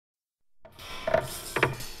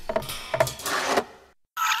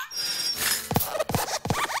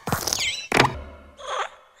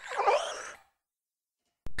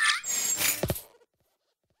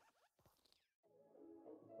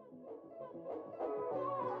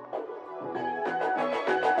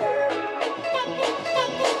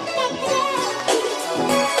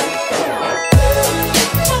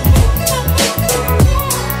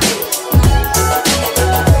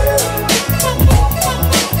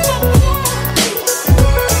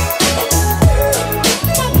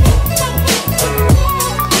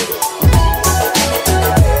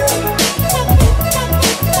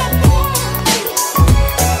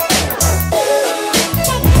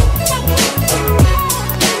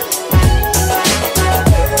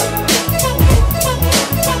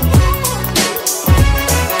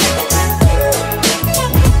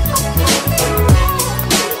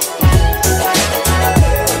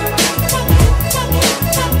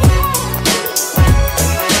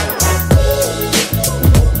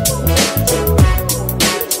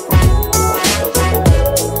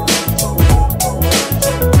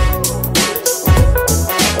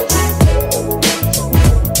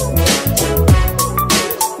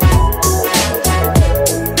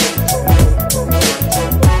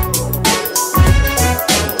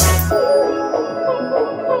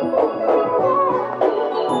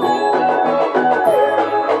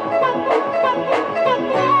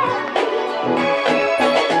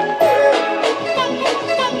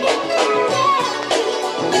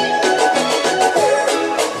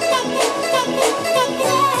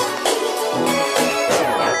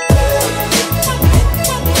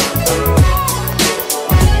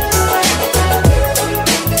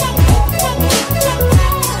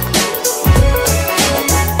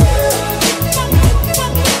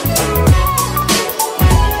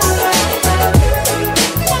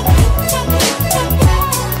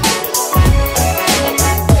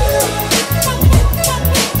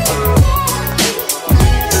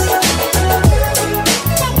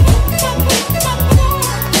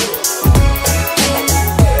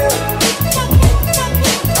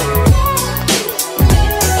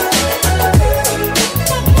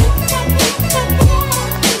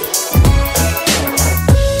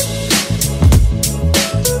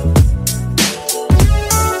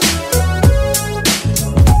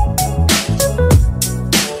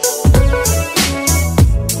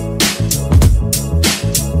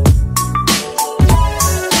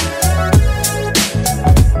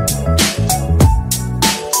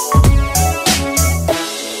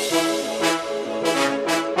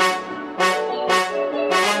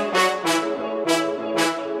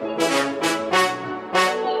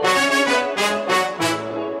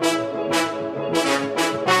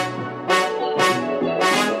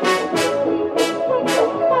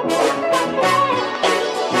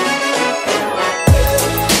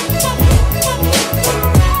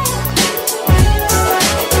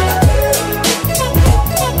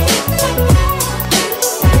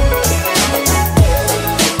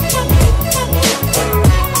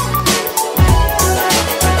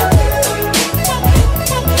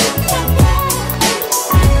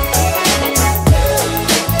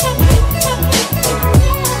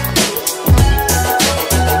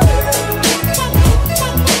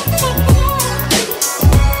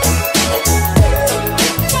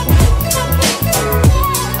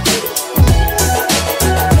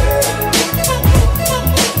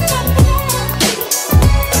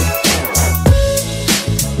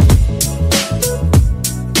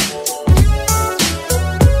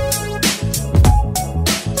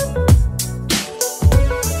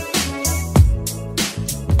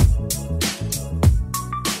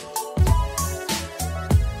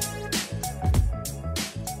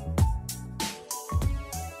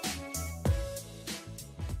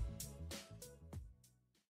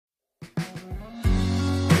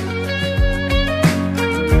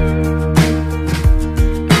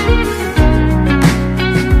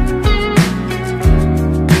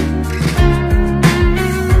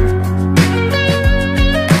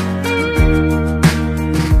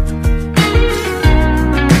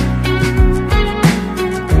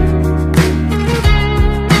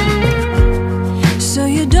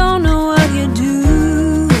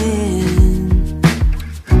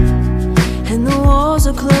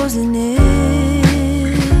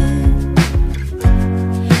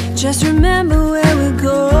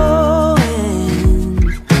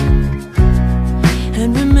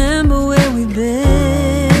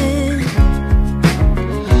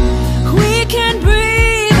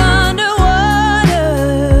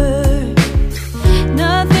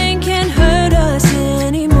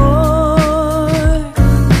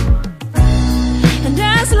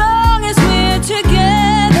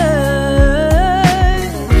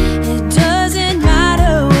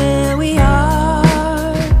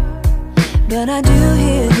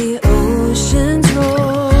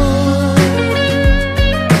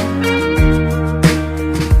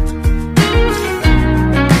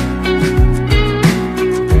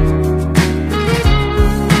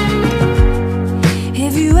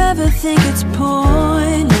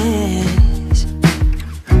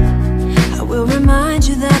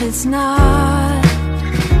it's not.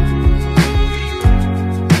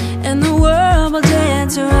 And the world will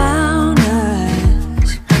dance around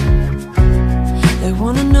us. They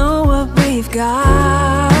wanna know what we've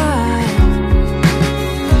got.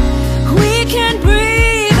 We can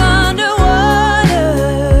breathe underwater.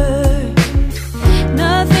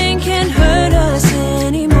 Nothing can hurt us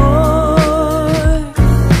anymore.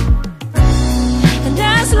 And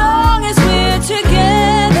as long as we're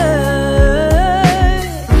together,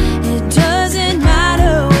 it doesn't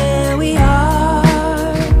matter where we are.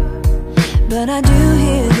 But I do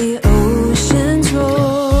hear the oceans roar.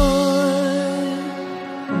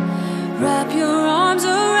 Wrap your arms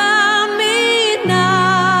around me now.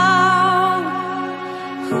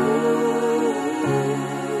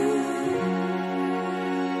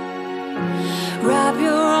 Wrap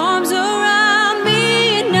your arms around me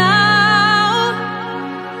now.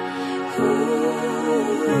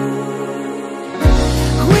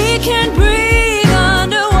 We can breathe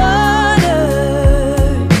underwater.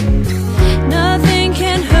 Nothing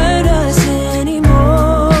can hurt us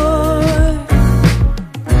anymore.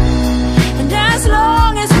 And as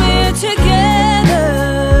long as we're together,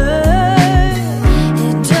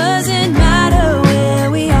 it doesn't matter where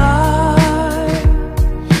we are.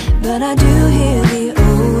 But I do hear the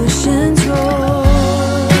oceans roar.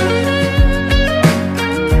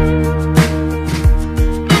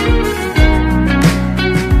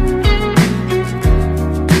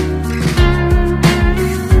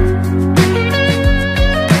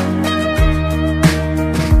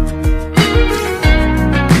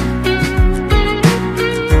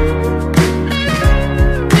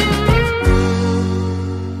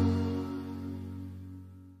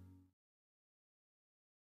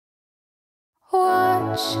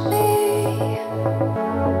 Watch me,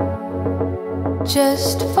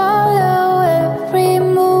 just follow every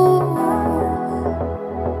move.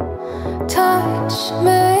 Touch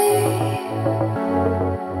me,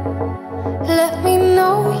 let me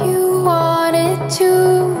know you want it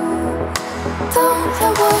too. Don't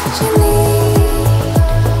know what you need,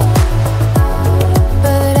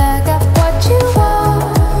 but I got what you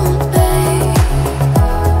want, babe.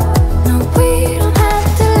 No, we don't have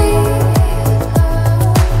to leave.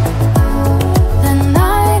 The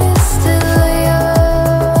night is still young.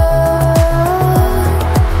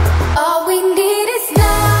 All we need is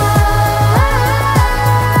now.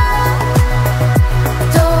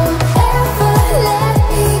 Don't ever let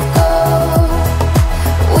me go.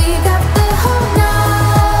 We got the whole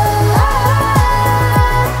night.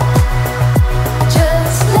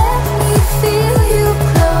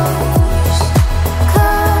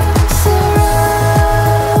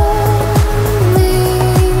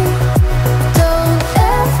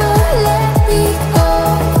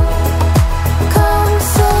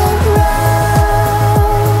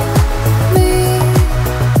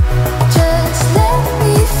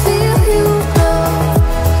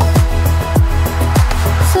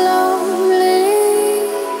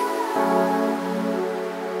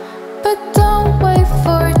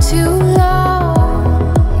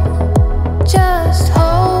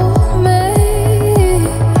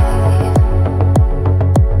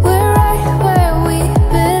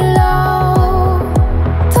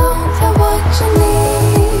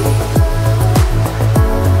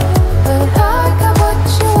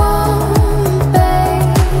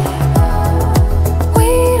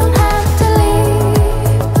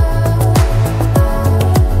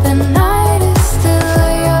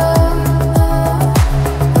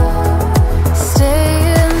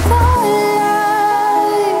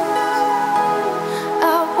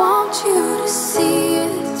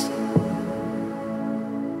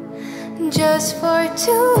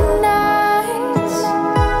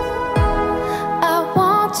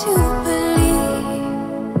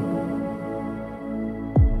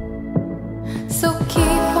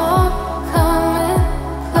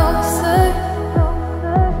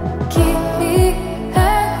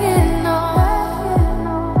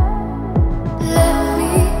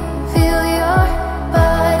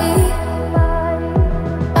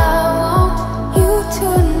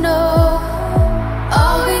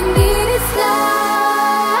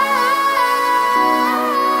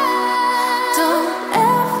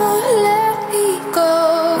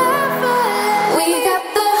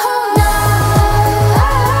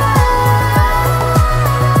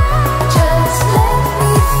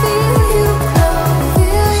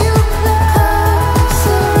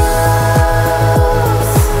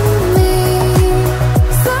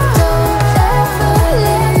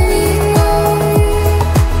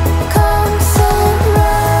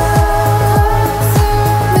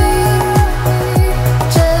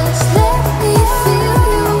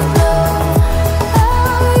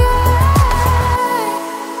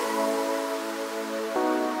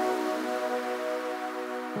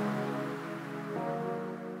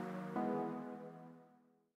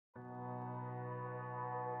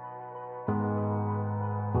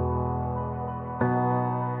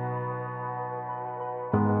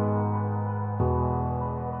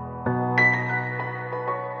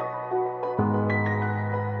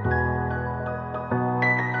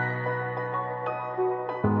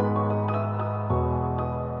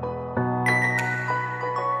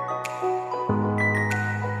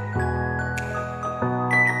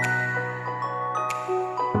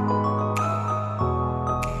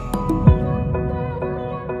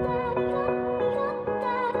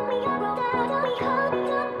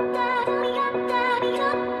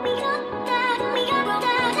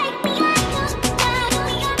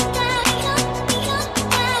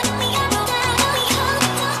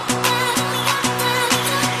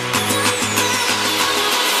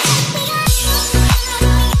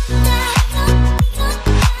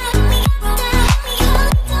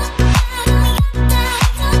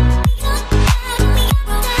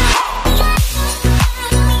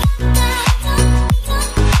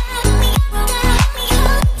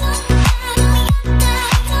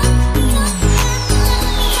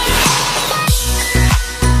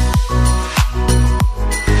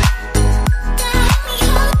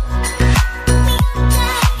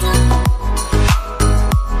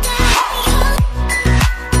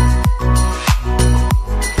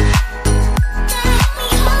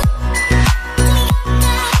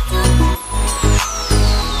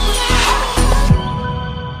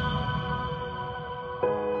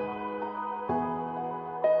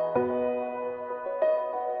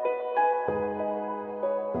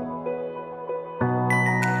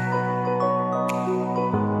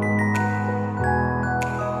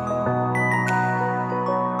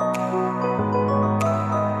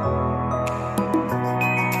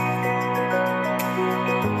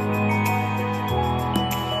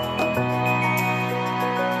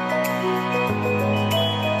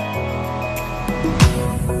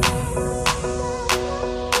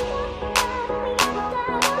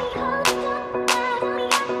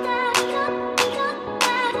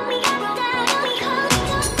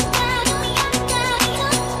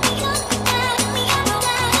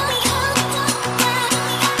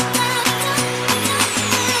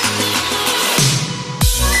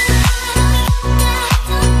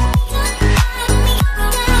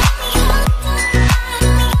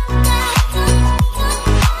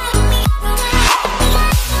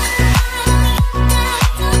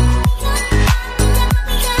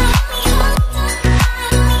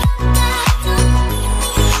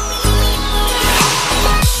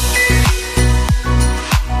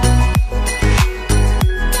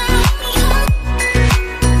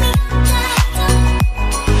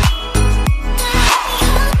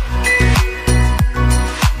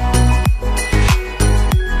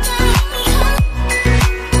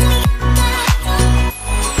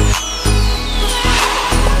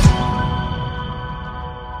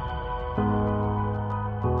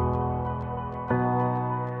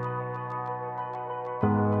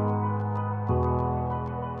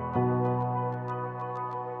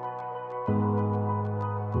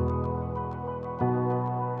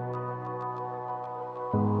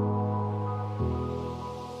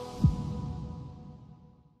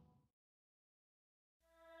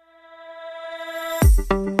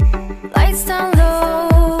 lights down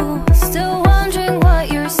low, still wondering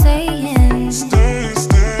what you're saying. Stay,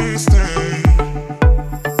 stay, stay.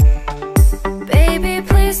 Baby,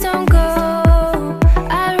 please don't go.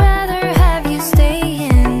 I'd rather have you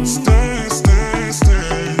staying. Stay, stay,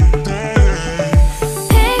 stay.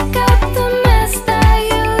 Pick up the mess that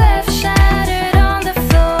you left shattered on the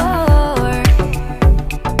floor.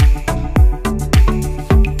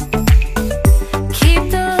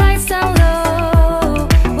 Keep the lights down low.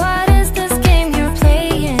 What is this game you're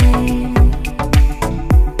playing?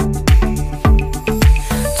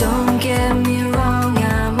 Don't get me wrong,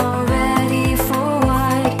 I'm already for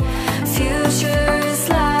what future is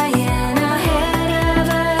lying ahead of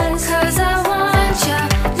us. 'Cause I want ya,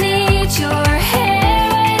 need your hair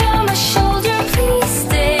right on my shoulder. Please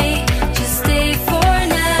stay, just stay for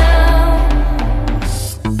now.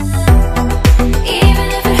 Even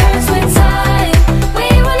if it hurts with time, we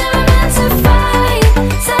were never meant to fight.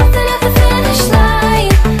 Something at the finish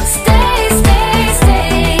line. Stay, stay,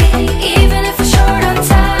 stay. Even if we're short on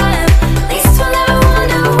time, at least we'll never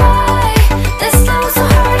wonder why this love's so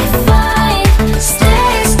hard to find.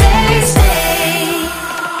 Stay, stay, stay.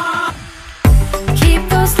 Keep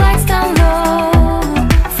those lights down low.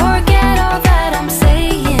 Forget all that I'm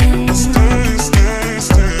saying. Stay, stay,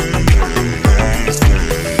 stay.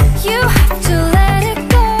 You have to let it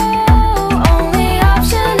go. Only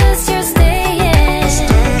option is you're staying.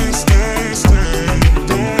 Stay, stay, stay.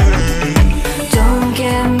 Don't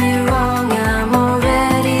get me wrong, I'm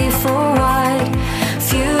already for what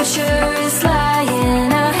future is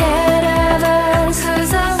lying ahead of us.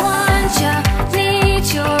 'Cause I want ya, need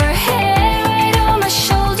your hair right on my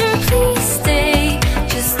shoulder. Please stay,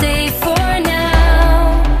 just stay for now.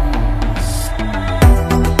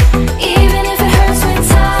 Even if it hurts with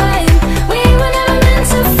time, we were never meant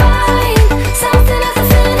to find. Something at the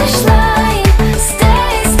finish line.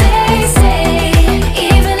 Stay, stay, stay.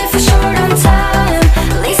 Even if we're short on time,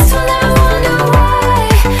 at least we'll never wonder why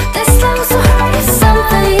this love's so hard to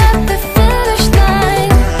something at the finish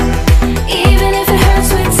line. Even if it hurts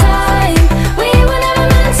with time, we were never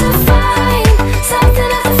meant to find.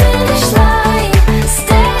 Something at the finish line.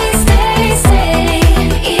 Stay, stay, stay.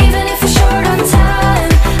 Even if we're short on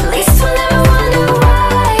time, at least we'll never wonder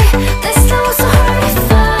why this love's so hard to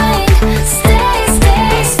find. Stay, stay,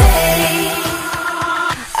 stay.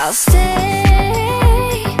 I'll stay,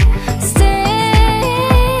 stay,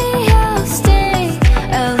 I'll stay,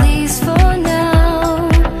 at least for now.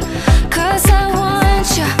 'Cause I want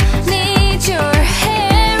ya, need your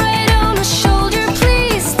hair right on my shoulder.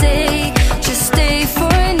 Please stay, just stay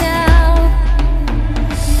for now.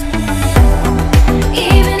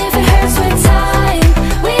 Even if it hurts with time,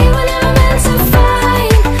 we were never meant to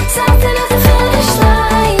find. Something at the finish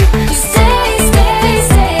line. Stay, stay,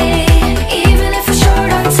 stay. Even if we're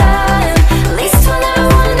short on time, at least we'll never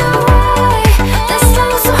wonder why this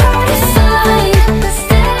love's so hard to find.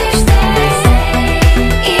 Stay, stay, stay.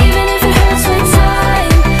 Even if it hurts with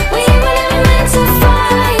time, we were never meant to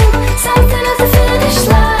find. Something at the finish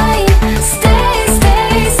line. Stay,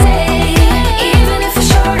 stay, stay. Even if we're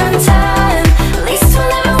short on time, at least we'll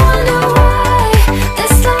never wonder why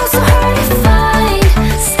this love's so hard to find.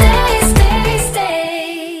 Stay, stay,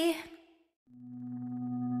 stay.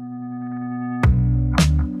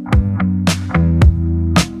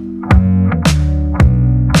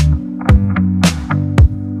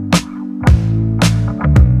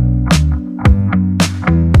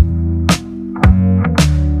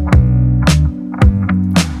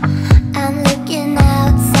 I'm looking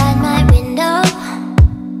outside my window.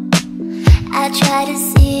 I try to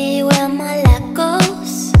see where my luck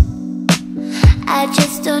goes. I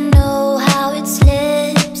just don't know how it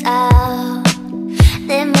slips out.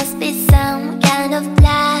 There must be some kind of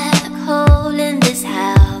black hole in this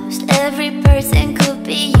house. Every person could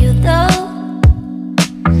be you though.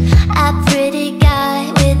 A pretty guy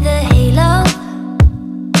with a halo.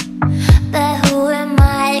 But who am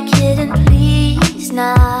I kidding, please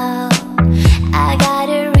now? I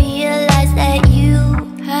gotta realize that you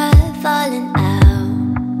have fallen out.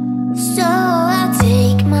 So I'll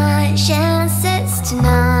take my chances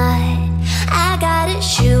tonight.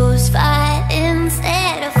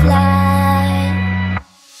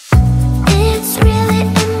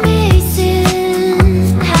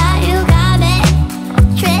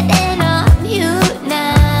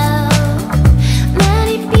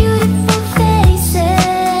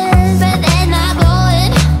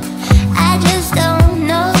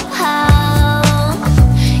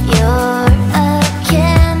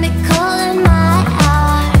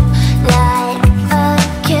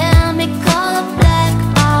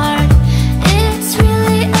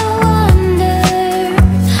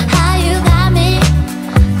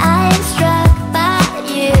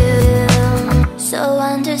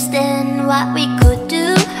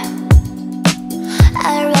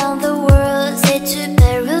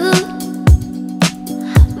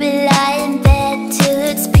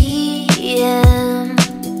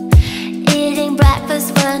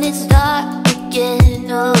 us when it's dark again.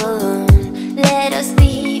 Oh, let us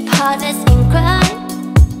be partners in crime.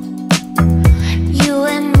 You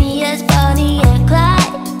and me as Bonnie and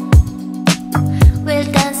Clyde.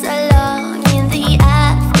 We'll dance alone.